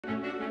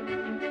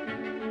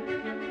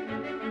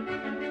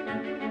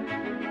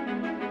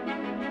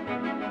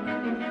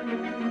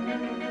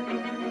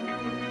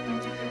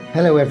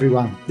Hello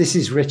everyone, this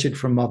is Richard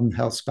from Modern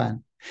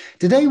Healthspan.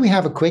 Today we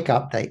have a quick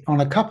update on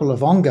a couple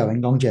of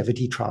ongoing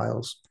longevity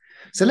trials.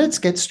 So let's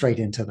get straight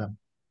into them.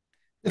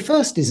 The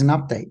first is an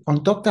update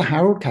on Dr.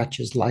 Harold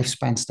Katcher's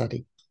lifespan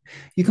study.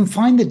 You can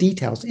find the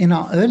details in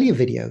our earlier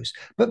videos,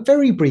 but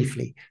very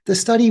briefly, the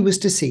study was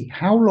to see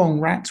how long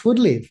rats would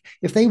live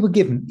if they were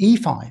given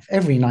E5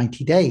 every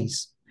 90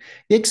 days.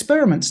 The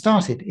experiment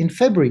started in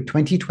February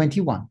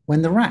 2021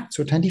 when the rats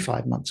were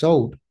 25 months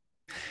old.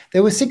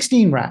 There were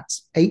 16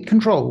 rats, 8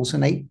 controls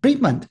and 8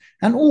 treatment,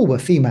 and all were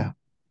female.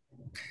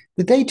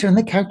 The data and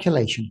the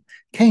calculation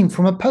came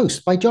from a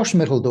post by Josh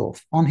Mitteldorf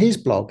on his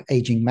blog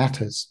Aging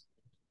Matters.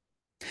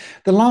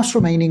 The last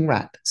remaining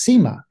rat,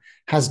 Sima,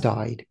 has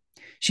died.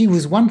 She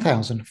was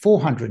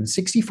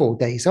 1,464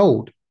 days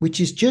old, which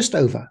is just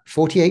over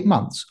 48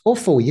 months or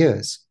 4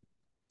 years.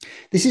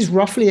 This is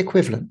roughly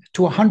equivalent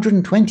to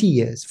 120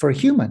 years for a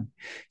human,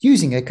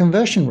 using a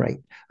conversion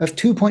rate of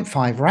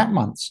 2.5 rat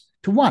months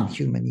to 1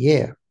 human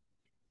year.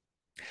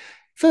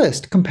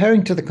 First,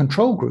 comparing to the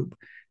control group,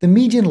 the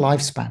median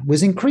lifespan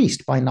was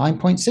increased by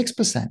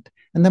 9.6%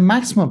 and the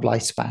maximum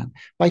lifespan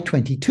by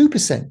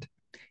 22%.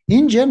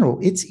 In general,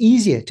 it's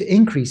easier to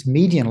increase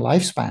median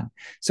lifespan,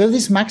 so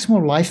this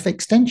maximal life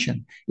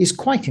extension is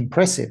quite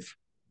impressive.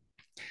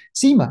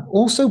 Sima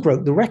also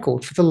broke the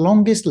record for the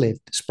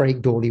longest-lived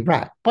Sprague-Dawley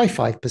rat by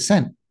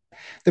 5%,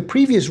 the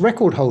previous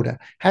record holder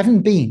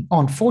having been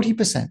on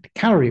 40%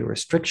 calorie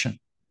restriction.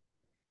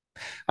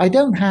 I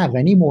don't have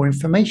any more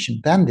information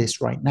than this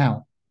right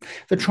now.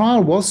 The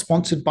trial was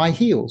sponsored by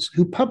Heels,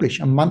 who publish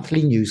a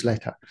monthly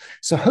newsletter,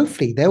 so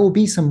hopefully there will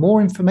be some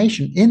more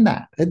information in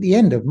that at the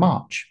end of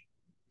March.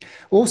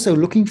 Also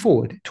looking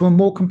forward to a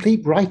more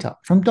complete write-up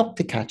from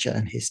Dr. Katcher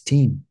and his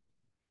team.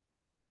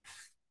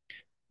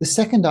 The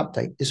second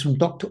update is from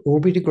Dr.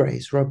 Aubrey de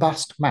Grey's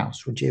Robust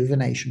Mouse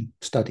Rejuvenation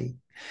study.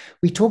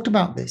 We talked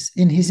about this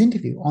in his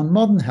interview on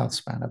Modern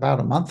Healthspan about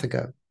a month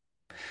ago.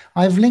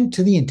 I've linked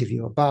to the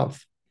interview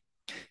above.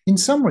 In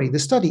summary, the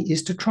study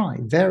is to try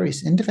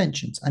various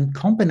interventions and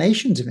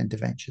combinations of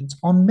interventions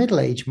on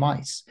middle-aged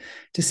mice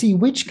to see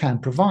which can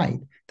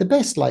provide the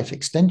best life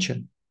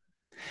extension.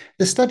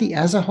 The study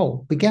as a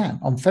whole began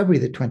on February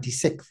the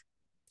 26th.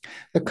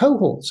 The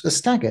cohorts are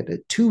staggered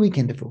at 2-week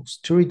intervals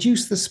to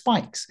reduce the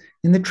spikes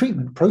in the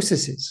treatment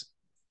processes.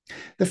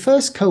 The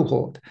first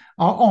cohort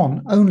are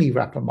on only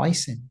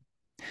rapamycin.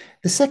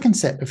 The second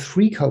set of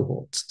 3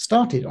 cohorts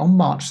started on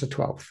March the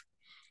 12th,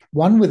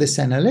 one with a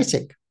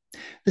senolytic.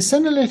 The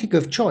senolytic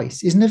of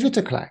choice is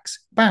navitoclax,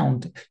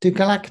 bound to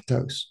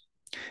galactose,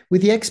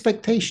 with the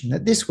expectation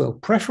that this will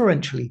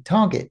preferentially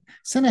target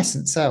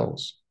senescent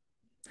cells.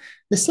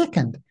 The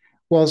second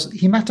was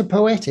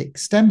hematopoietic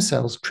stem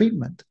cells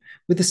treatment,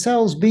 with the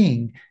cells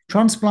being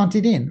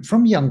transplanted in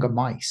from younger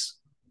mice.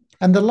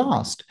 And the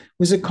last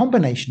was a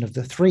combination of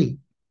the 3.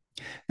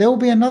 There will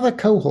be another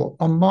cohort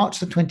on March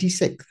the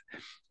 26th,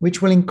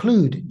 which will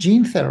include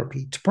gene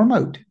therapy to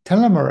promote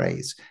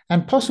telomerase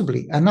and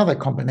possibly another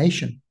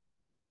combination.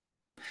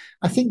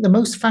 I think the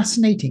most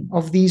fascinating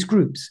of these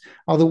groups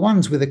are the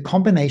ones with a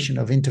combination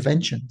of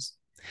interventions.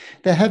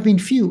 There have been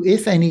few,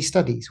 if any,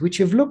 studies which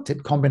have looked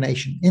at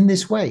combination in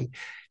this way,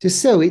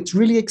 so it's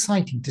really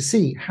exciting to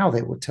see how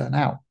they will turn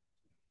out.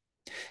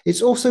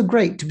 It's also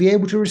great to be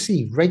able to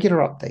receive regular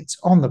updates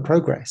on the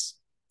progress.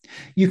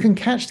 You can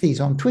catch these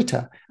on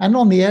Twitter and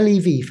on the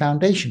LEV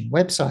Foundation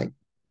website.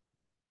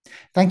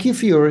 Thank you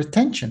for your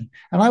attention,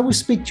 and I will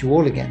speak to you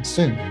all again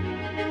soon.